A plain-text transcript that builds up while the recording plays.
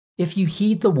If you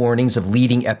heed the warnings of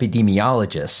leading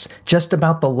epidemiologists, just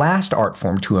about the last art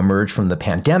form to emerge from the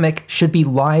pandemic should be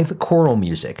live choral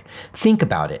music. Think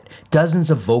about it.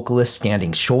 Dozens of vocalists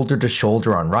standing shoulder to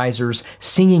shoulder on risers,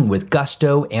 singing with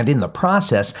gusto, and in the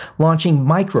process, launching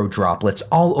micro droplets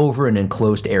all over an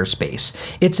enclosed airspace.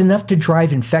 It's enough to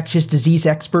drive infectious disease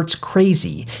experts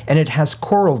crazy, and it has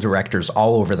choral directors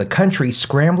all over the country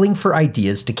scrambling for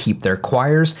ideas to keep their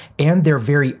choirs and their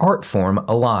very art form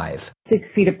alive. 6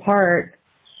 feet apart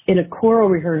in a choral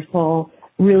rehearsal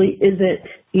really isn't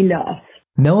enough.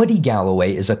 Melody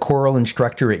Galloway is a choral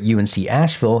instructor at UNC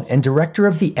Asheville and director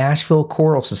of the Asheville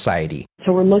Choral Society.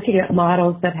 So we're looking at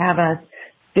models that have us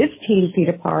 15 feet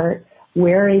apart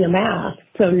wearing a mask.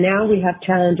 So now we have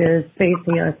challenges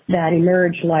facing us that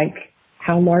emerge like,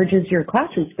 how large is your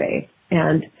classroom space?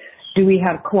 And do we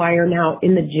have choir now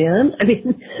in the gym? I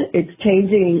mean, it's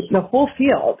changing the whole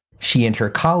field. She and her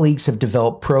colleagues have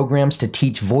developed programs to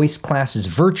teach voice classes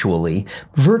virtually.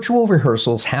 Virtual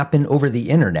rehearsals happen over the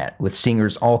internet, with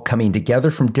singers all coming together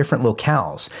from different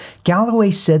locales. Galloway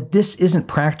said this isn't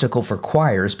practical for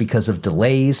choirs because of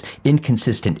delays,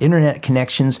 inconsistent internet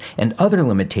connections, and other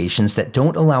limitations that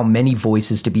don't allow many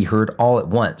voices to be heard all at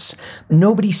once.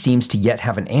 Nobody seems to yet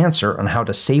have an answer on how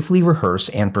to safely rehearse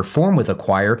and perform with a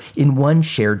choir in one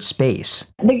shared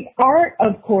space. The art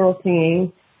of choral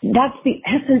singing, that's the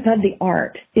essence of the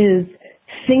art, is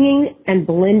singing and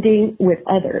blending with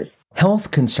others. Health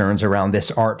concerns around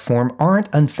this art form aren't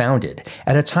unfounded.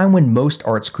 At a time when most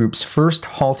arts groups first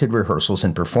halted rehearsals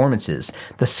and performances,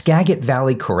 the Skagit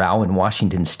Valley Chorale in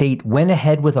Washington state went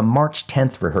ahead with a March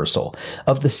 10th rehearsal.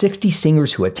 Of the 60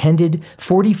 singers who attended,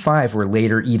 45 were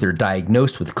later either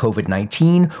diagnosed with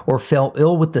COVID-19 or fell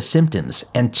ill with the symptoms,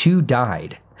 and 2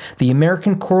 died. The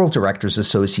American Choral Directors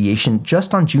Association,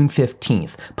 just on June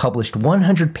 15th, published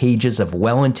 100 pages of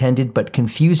well-intended but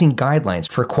confusing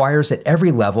guidelines for choirs at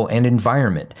every level and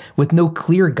environment, with no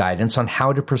clear guidance on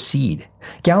how to proceed.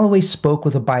 Galloway spoke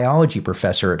with a biology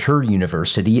professor at her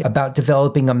university about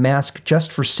developing a mask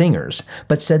just for singers,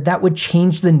 but said that would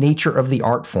change the nature of the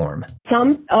art form.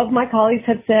 Some of my colleagues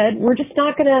have said, we're just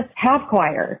not going to have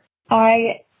choir.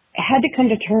 I had to come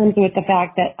to terms with the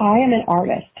fact that I am an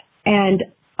artist, and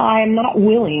I am not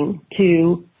willing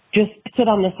to just sit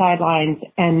on the sidelines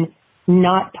and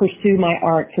not pursue my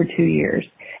art for 2 years.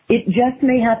 It just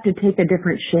may have to take a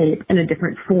different shape and a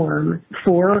different form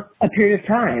for a period of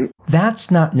time.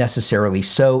 That's not necessarily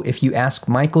so if you ask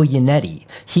Michael Yannetti.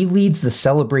 He leads the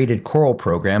celebrated choral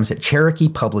programs at Cherokee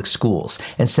Public Schools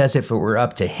and says if it were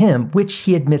up to him, which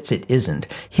he admits it isn't,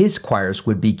 his choirs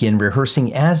would begin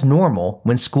rehearsing as normal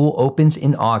when school opens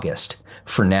in August.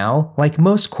 For now, like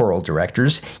most choral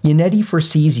directors, Yannetti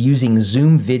foresees using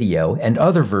Zoom video and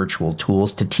other virtual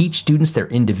tools to teach students their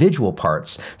individual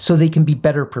parts so they can be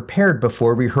better prepared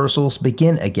before rehearsals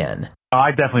begin again.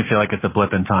 I definitely feel like it's a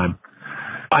blip in time.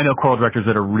 I know choral directors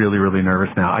that are really, really nervous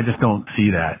now. I just don't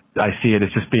see that. I see it as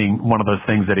just being one of those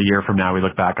things that a year from now we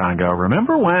look back on and go,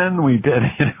 remember when we did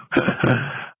it?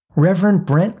 Reverend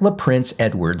Brent LaPrince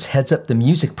Edwards heads up the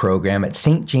music program at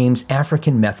St. James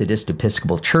African Methodist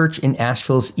Episcopal Church in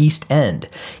Asheville's East End.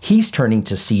 He's turning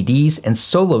to CDs and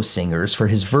solo singers for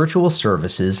his virtual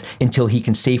services until he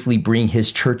can safely bring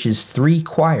his church's 3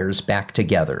 choirs back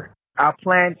together. Our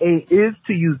plan A is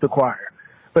to use the choir,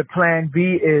 but plan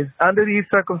B is, under these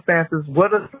circumstances,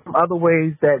 what are some other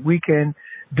ways that we can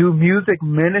do music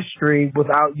ministry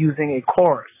without using a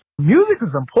chorus? Music is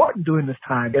important during this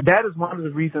time. And that is one of the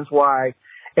reasons why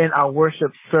in our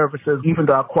worship services, even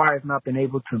though our choir has not been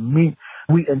able to meet,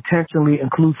 we intentionally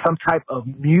include some type of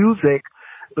music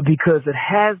because it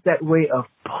has that way of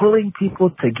pulling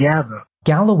people together.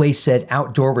 Galloway said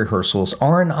outdoor rehearsals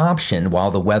are an option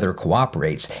while the weather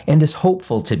cooperates and is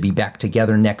hopeful to be back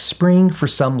together next spring for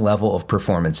some level of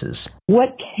performances.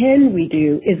 What can we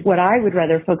do is what I would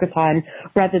rather focus on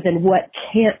rather than what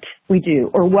can't we do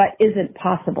or what isn't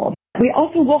possible. We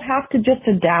also will have to just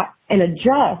adapt and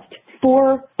adjust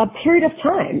for a period of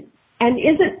time. And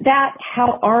isn't that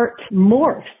how art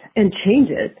morphs and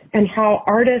changes and how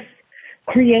artists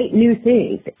create new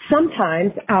things,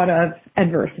 sometimes out of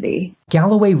adversity?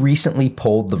 Galloway recently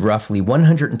polled the roughly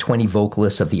 120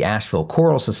 vocalists of the Asheville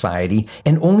Choral Society,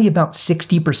 and only about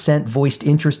 60% voiced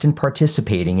interest in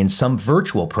participating in some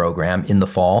virtual program in the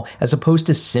fall, as opposed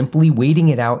to simply waiting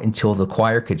it out until the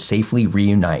choir could safely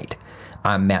reunite.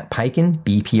 I'm Matt Peiken,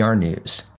 BPR News.